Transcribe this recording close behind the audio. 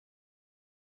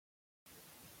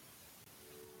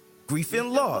grief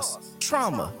and loss,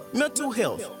 trauma, mental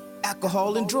health,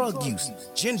 alcohol and drug use,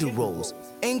 gender roles,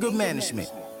 anger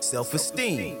management,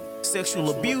 self-esteem,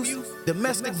 sexual abuse,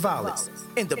 domestic violence,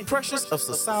 and the pressures of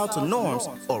societal norms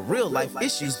or real-life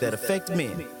issues that affect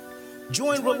men.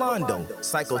 Join Rolando,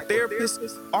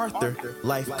 psychotherapist, author,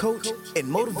 life coach, and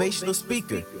motivational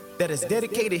speaker that has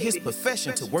dedicated his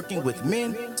profession to working with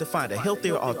men to find a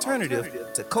healthier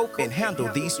alternative to cope and handle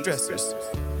these stressors.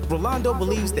 Rolando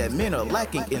believes that men are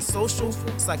lacking in social,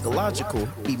 psychological,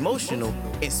 emotional,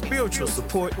 and spiritual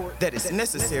support that is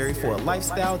necessary for a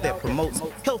lifestyle that promotes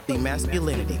healthy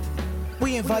masculinity.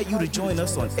 We invite you to join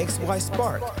us on XY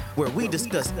Spark, where we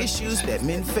discuss issues that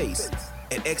men face.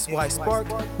 At XY Spark,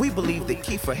 we believe the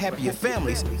key for happier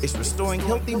families is restoring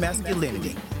healthy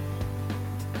masculinity.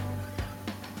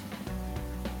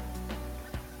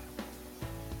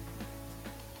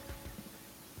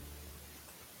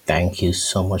 Thank you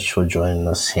so much for joining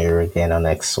us here again on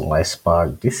XY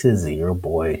Spark. This is your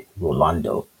boy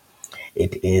Rolando.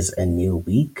 It is a new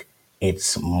week.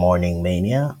 It's Morning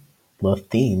Mania. The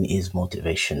theme is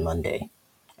Motivation Monday.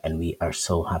 And we are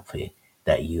so happy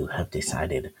that you have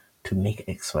decided to make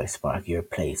XY Spark your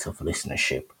place of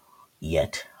listenership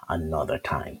yet another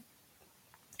time.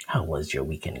 How was your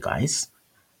weekend, guys?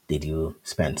 Did you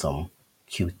spend some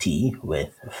QT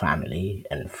with family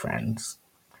and friends?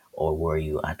 Or were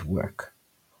you at work?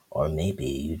 Or maybe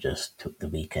you just took the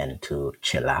weekend to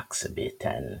chillax a bit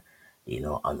and,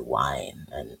 unwind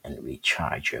and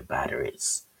recharge your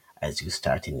batteries as you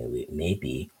start a new week.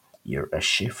 Maybe you're a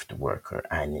shift worker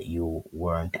and you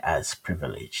weren't as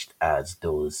privileged as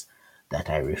those that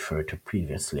I referred to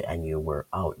previously, and you were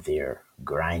out there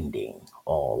grinding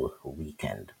all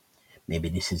weekend. Maybe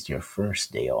this is your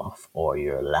first day off or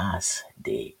your last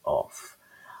day off.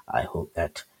 I hope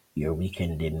that your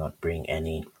weekend did not bring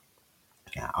any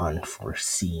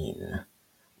unforeseen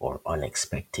or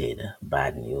unexpected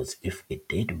bad news. If it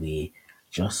did, we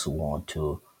just want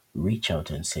to reach out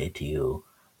and say to you,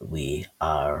 we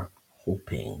are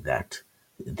hoping that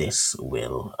this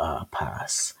will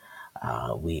pass.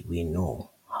 We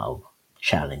know how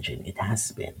challenging it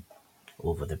has been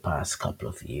over the past couple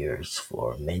of years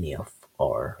for many of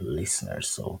our listeners.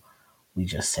 So we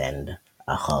just send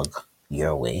a hug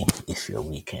your way if your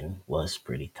weekend was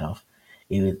pretty tough.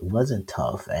 If it wasn't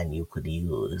tough and you could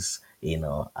use, a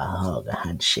hug, a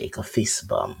handshake, a fist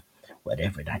bump,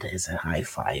 whatever that is, a high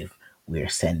five, we're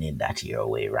sending that your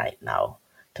way right now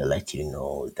to let you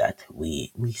know that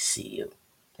we see you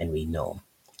and we know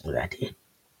that it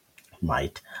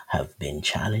might have been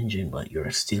challenging, but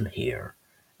you're still here.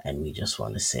 And we just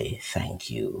want to say thank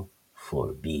you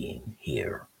for being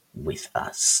here with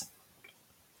us.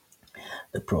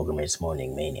 The program is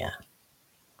Morning Mania.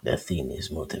 The theme is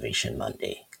Motivation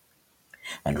Monday.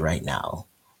 And right now,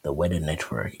 the Weather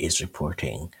Network is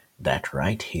reporting that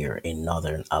right here in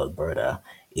northern Alberta,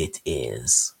 it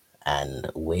is, and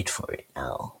wait for it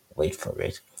now, wait for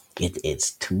it, it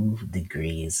is 2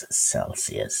 degrees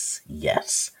Celsius.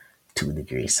 Yes, 2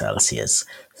 degrees Celsius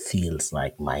feels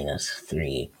like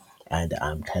 -3. And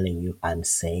I'm telling you, I'm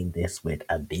saying this with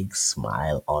a big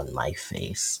smile on my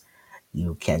face.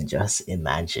 You can just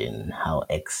imagine how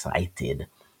excited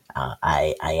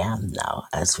I am now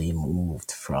as we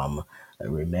moved from,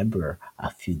 remember a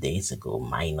few days ago,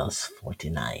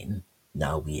 -49.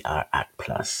 Now we are at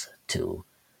 +2.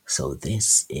 So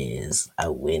this is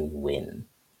a win-win.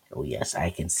 Oh yes, I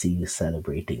can see you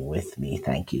celebrating with me.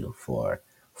 Thank you for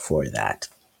that.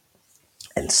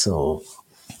 And so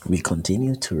we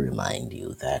continue to remind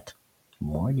you that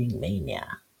Morning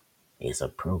Mania is a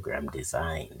program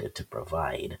designed to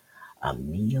provide a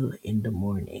meal in the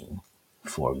morning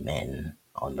for men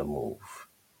on the move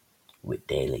with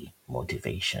daily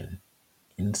motivation,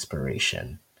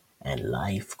 inspiration, and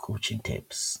life coaching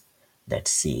tips that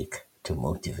seek to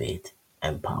motivate,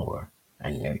 empower,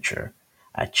 and nurture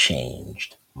a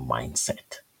changed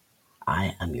mindset.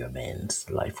 I am your men's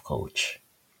life coach,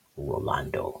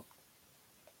 Rolando.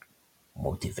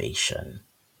 Motivation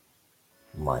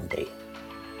Monday.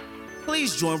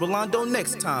 Please join Rolando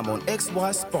next time on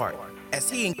XY Spark as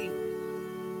he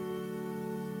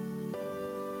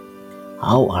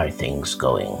How are things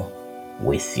going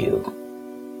with you?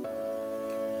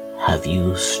 Have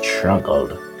you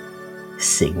struggled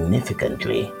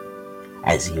significantly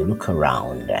as you look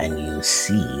around and you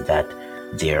see that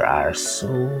there are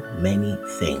so many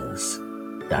things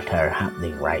that are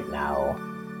happening right now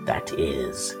that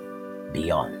is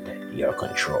beyond your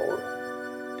control?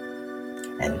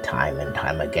 And time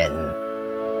again,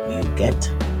 you get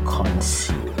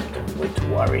consumed with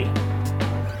worry.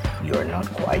 You're not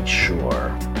quite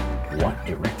sure what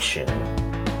direction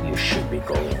you should be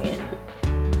going in.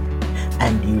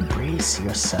 And you brace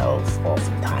yourself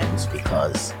oftentimes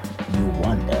because you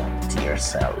wonder to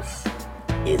yourself,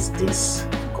 is this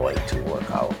going to work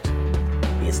out?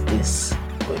 Is this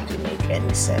going to make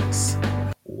any sense?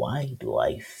 Why do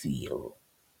I feel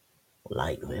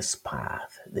like this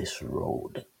path, this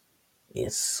road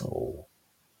is so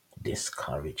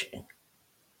discouraging?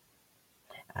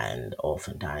 And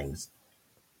oftentimes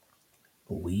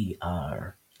we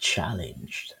are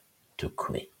challenged to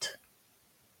quit.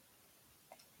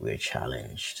 We're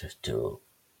challenged to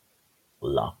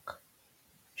lock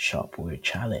shop. We're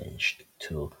challenged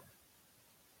to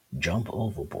jump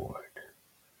overboard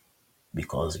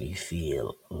because we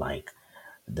feel like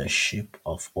the ship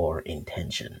of our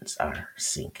intentions are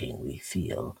sinking. We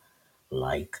feel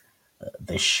like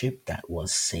the ship that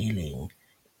was sailing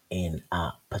in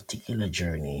a particular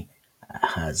journey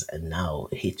has now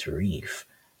hit reef,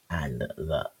 and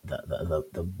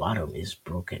the bottom is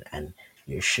broken and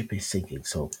your ship is sinking.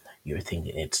 So you're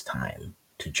thinking it's time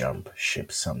to jump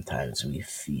ship. Sometimes we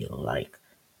feel like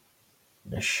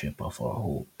the ship of our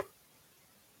hope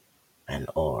and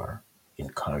our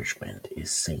encouragement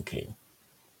is sinking,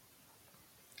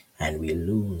 and we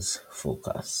lose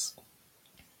focus.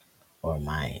 Our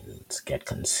minds get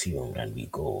consumed and we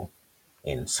go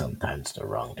in sometimes the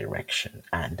wrong direction.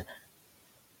 And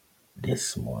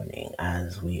this morning,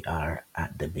 as we are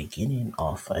at the beginning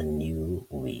of a new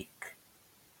week,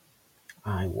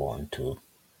 I want to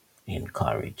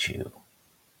encourage you.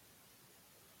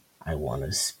 I want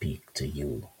to speak to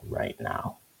you right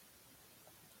now.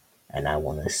 And I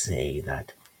want to say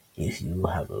that if you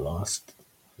have lost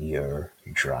your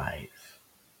drive,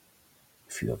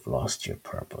 if you have lost your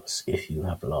purpose, if you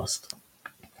have lost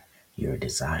your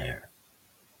desire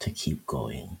to keep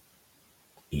going,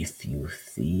 if you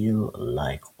feel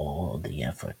like all the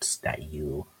efforts that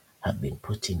you have been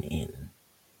putting in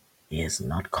is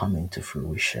not coming to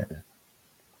fruition,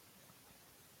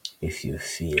 if you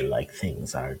feel like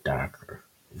things are darker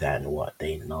than what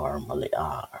they normally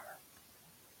are,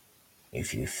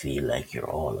 if you feel like you're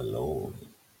all alone,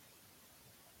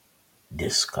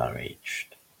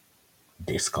 discouraged,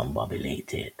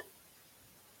 discombobulated,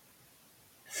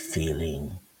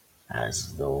 feeling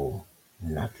as though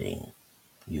nothing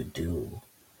you do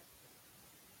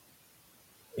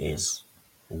is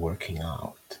working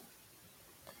out,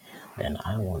 then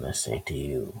I want to say to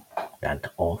you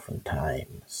that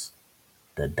oftentimes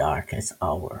the darkest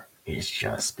hour is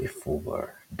just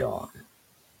before dawn.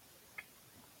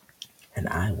 And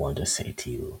I want to say to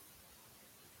you,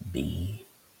 be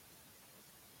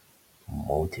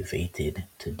motivated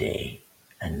today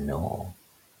and know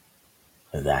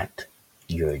that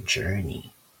your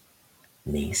journey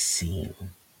may seem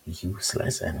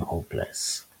useless and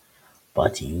hopeless,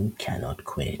 but you cannot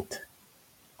quit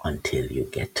until you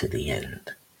get to the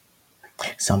end.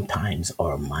 Sometimes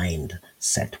our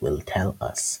mindset will tell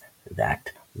us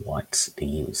that what's the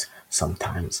use?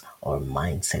 Sometimes our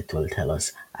mindset will tell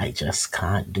us, I just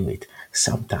can't do it.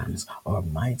 Sometimes our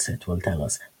mindset will tell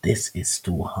us, this is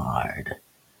too hard.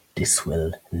 This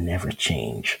will never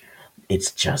change.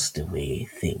 It's just the way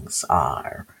things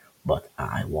are. But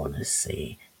I want to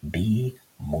say, be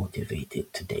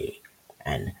motivated today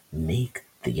and make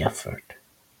the effort.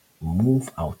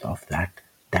 Move out of that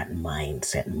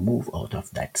mindset, move out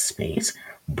of that space,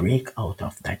 break out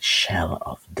of that shell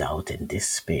of doubt and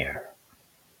despair,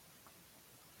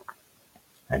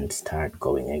 and start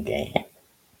going again.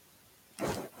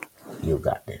 You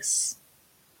got this.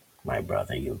 My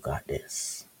brother, you got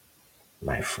this.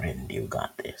 My friend, you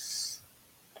got this.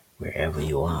 Wherever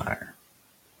you are,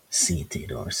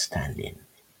 seated or standing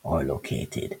or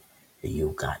located,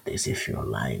 you got this. If you're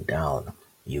lying down,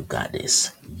 you got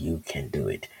this. You can do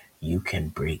it. You can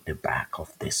break the back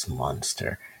of this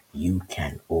monster. You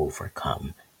can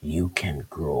overcome. You can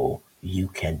grow. You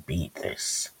can beat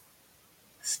this.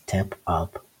 Step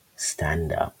up,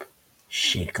 stand up,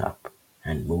 shake up,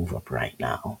 and move up right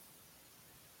now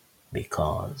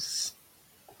because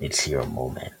it's your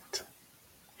moment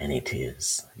and it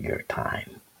is your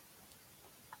time.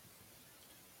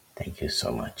 Thank you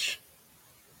so much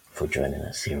for joining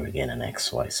us here again on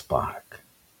XY Spark.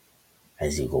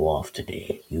 As you go off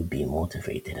today, you be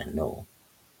motivated and know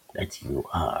that you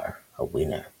are a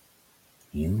winner.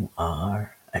 You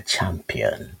are a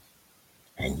champion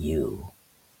and you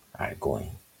are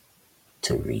going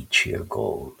to reach your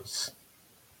goals.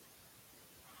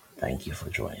 Thank you for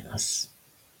joining us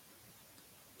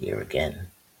here again.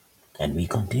 And we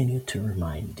continue to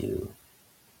remind you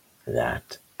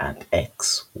that at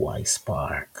XY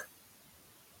Spark,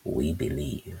 we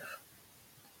believe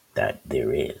that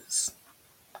there is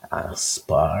a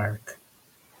spark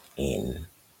in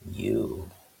you.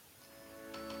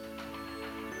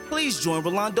 Please join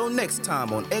Rolando next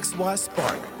time on XY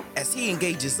Spark as he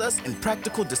engages us in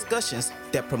practical discussions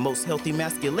that promotes healthy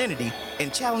masculinity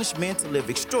and challenge men to live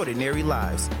extraordinary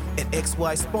lives. At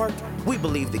XY Spark, we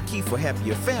believe the key for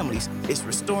happier families is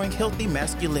restoring healthy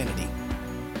masculinity.